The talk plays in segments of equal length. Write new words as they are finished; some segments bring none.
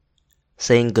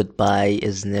Saying goodbye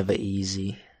is never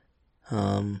easy.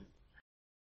 Um,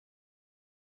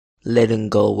 Letting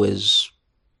go is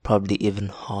probably even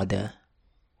harder.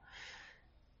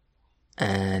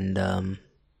 And,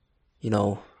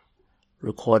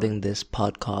 recording this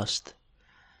podcast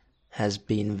has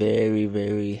been very,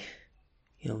 very,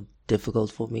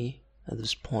 difficult for me at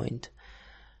this point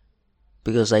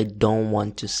because I don't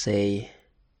want to say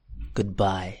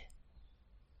goodbye.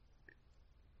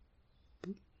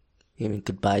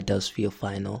 Goodbye does feel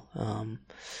final.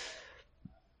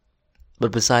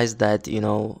 But besides that,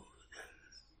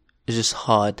 it's just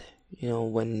hard,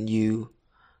 when you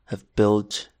have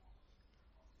built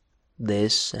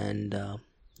this and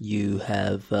you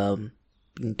have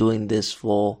been doing this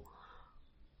for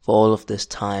all of this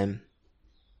time.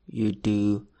 You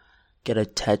do get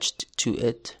attached to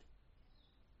it,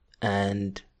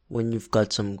 and when you've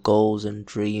got some goals and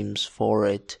dreams for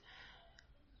it,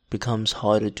 becomes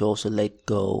harder to also let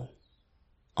go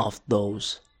of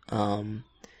those.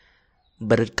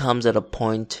 But it comes at a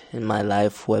point in my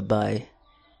life whereby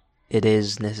it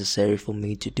is necessary for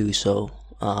me to do so.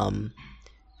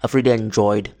 I've really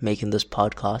enjoyed making this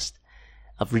podcast.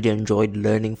 I've really enjoyed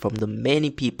learning from the many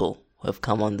people who have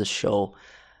come on the show.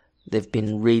 They've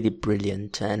been really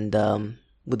brilliant, and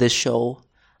with this show,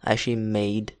 I actually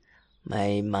made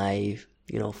my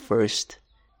first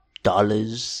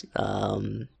dollars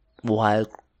while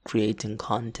creating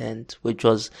content, which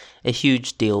was a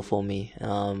huge deal for me,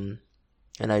 and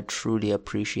I truly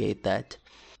appreciate that.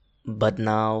 But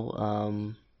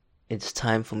now it's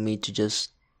time for me to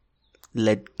just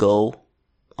let go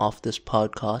of this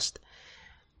podcast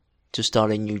to start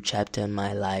a new chapter in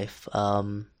my life.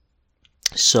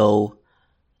 So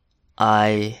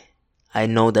I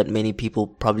know that many people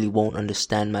probably won't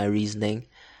understand my reasoning,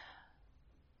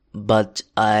 but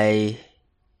I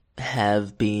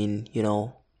have been,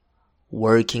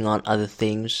 working on other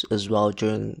things as well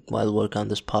while working on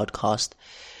this podcast,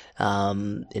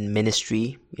 in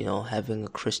ministry, having a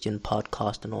Christian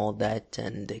podcast and all that,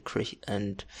 and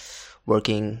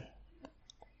working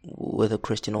with a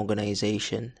Christian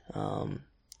organization,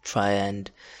 try and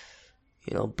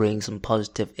bring some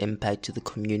positive impact to the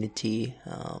community,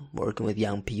 working with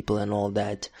young people and all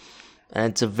that.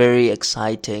 And it's a very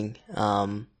exciting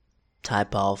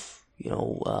type of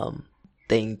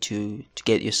thing to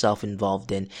get yourself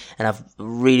involved in, and I've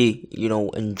really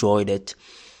enjoyed it.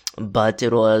 But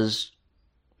it was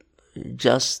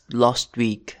just last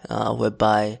week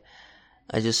whereby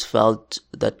I just felt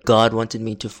that God wanted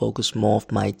me to focus more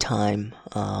of my time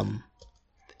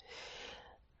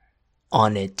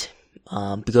on it.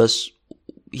 Because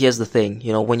here's the thing,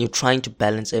 when you're trying to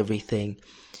balance everything,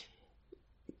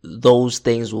 those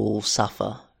things will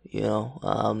suffer,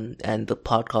 and the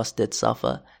podcast did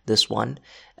suffer, this one,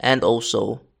 and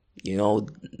also, the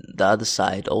other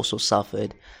side also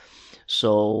suffered.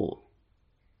 So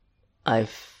I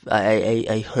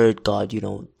heard God,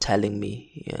 telling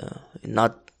me,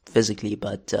 not physically,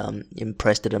 but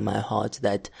impressed it in my heart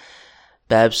that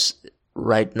perhaps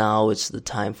right now it's the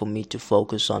time for me to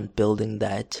focus on building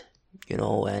that,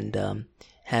 and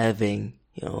having,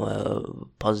 a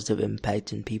positive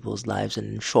impact in people's lives,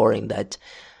 and ensuring that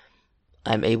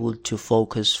I'm able to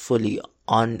focus fully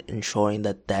on ensuring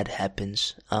that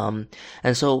happens. And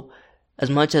so, as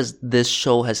much as this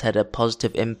show has had a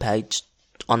positive impact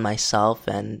on myself,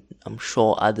 and I'm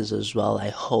sure others as well, I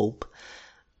hope,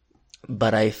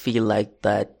 but I feel like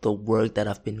that the work that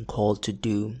I've been called to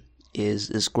do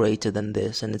is greater than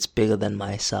this, and it's bigger than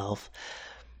myself.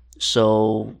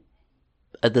 So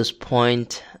at this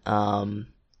point,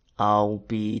 I'll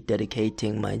be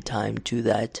dedicating my time to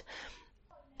that.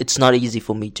 It's not easy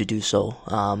for me to do so,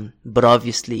 but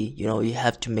obviously, you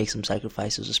have to make some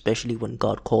sacrifices, especially when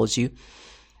God calls you.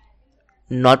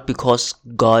 Not because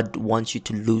God wants you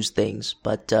to lose things,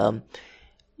 but I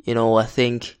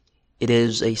think it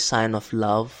is a sign of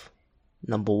love,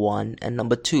 number one, and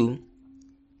number two,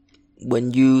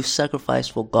 when you sacrifice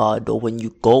for God, or when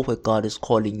you go where God is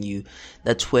calling you,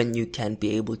 that's when you can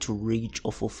be able to reach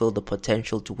or fulfill the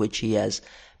potential to which He has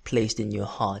placed in your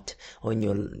heart or in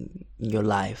your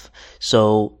life.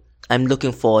 So I'm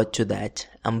looking forward to that.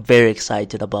 I'm very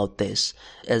excited about this.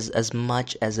 As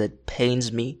much as it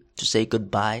pains me to say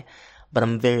goodbye, but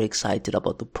I'm very excited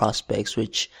about the prospects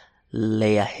which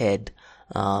lay ahead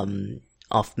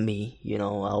of me.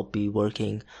 I'll be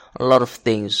working on a lot of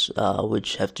things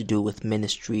which have to do with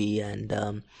ministry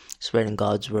and spreading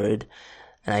God's word.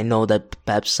 And I know that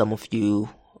perhaps some of you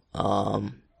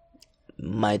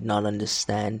might not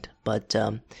understand, but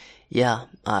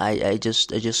I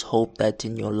just hope that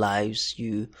in your lives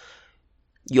you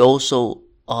also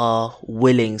are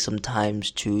willing sometimes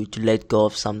to let go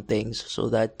of some things so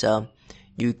that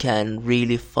you can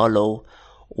really follow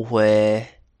where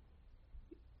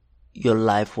your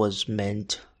life was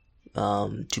meant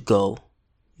to go,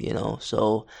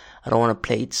 So I don't want to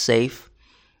play it safe.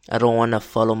 I don't want to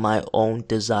follow my own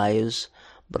desires,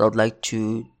 but I'd like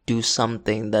to do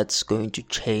something that's going to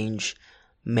change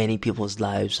many people's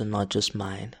lives and not just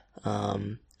mine.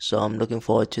 So I'm looking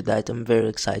forward to that. I'm very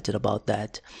excited about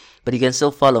that. But you can still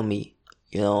follow me,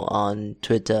 on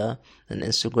Twitter and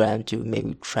Instagram to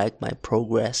maybe track my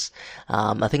progress.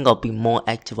 I think I'll be more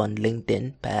active on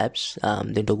LinkedIn, perhaps,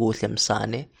 than Doguhle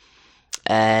Msane.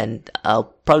 And I'll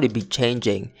probably be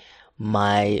changing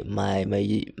my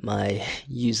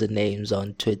usernames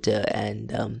on Twitter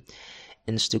and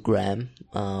Instagram.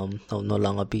 I'll no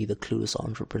longer be the clueless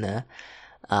entrepreneur.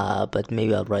 But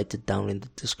maybe I'll write it down in the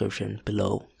description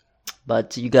below.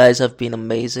 But you guys have been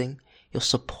amazing. Your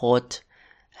support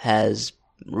has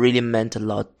really meant a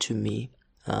lot to me.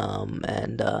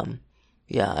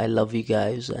 Yeah, I love you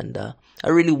guys, and I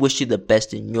really wish you the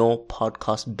best in your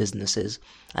podcast businesses.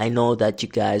 I know that you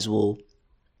guys will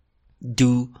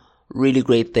do really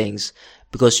great things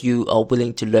because you are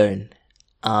willing to learn.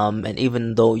 And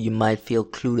even though you might feel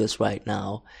clueless right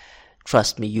now,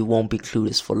 trust me, you won't be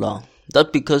clueless for long.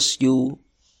 Not because you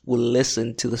will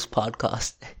listen to this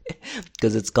podcast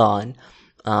because it's gone,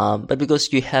 but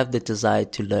because you have the desire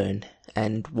to learn.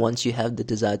 And once you have the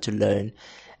desire to learn,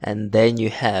 and then you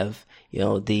have,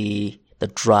 the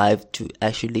drive to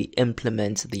actually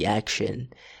implement the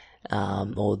action,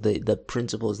 or the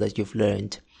principles that you've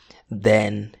learned,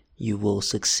 then you will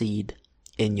succeed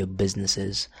in your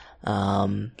businesses.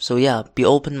 So yeah, be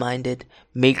open-minded.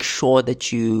 Make sure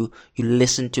that you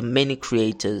listen to many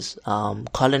creators.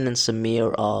 Colin and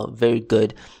Samir are very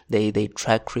good. They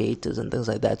track creators and things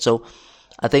like that. So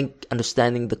I think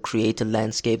understanding the creator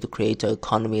landscape, the creator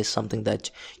economy is something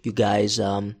that you guys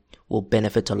will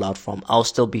benefit a lot from. I'll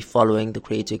still be following the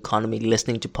creator economy,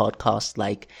 listening to podcasts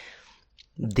like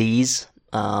these.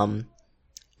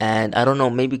 And I don't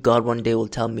know, maybe God one day will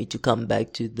tell me to come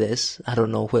back to this. I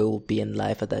don't know where we'll be in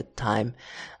life at that time.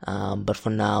 But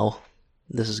for now,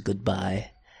 this is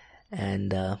goodbye.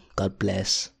 And God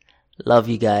bless. Love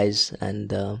you guys.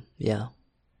 And yeah,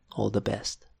 all the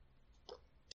best.